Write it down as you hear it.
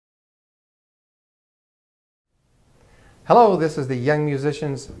Hello, this is the Young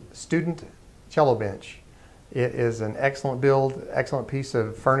Musicians Student Cello Bench. It is an excellent build, excellent piece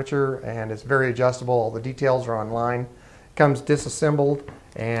of furniture, and it's very adjustable. All the details are online. It comes disassembled,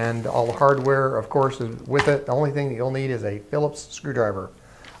 and all the hardware, of course, is with it. The only thing that you'll need is a Phillips screwdriver.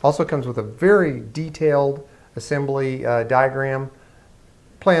 Also comes with a very detailed assembly diagram.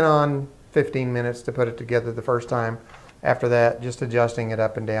 Plan on 15 minutes to put it together the first time. After that, just adjusting it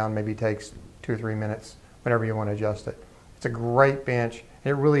up and down maybe takes 2 or 3 minutes whenever you want to adjust it. It's a great bench.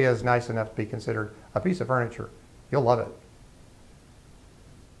 It really is nice enough to be considered a piece of furniture. You'll love it.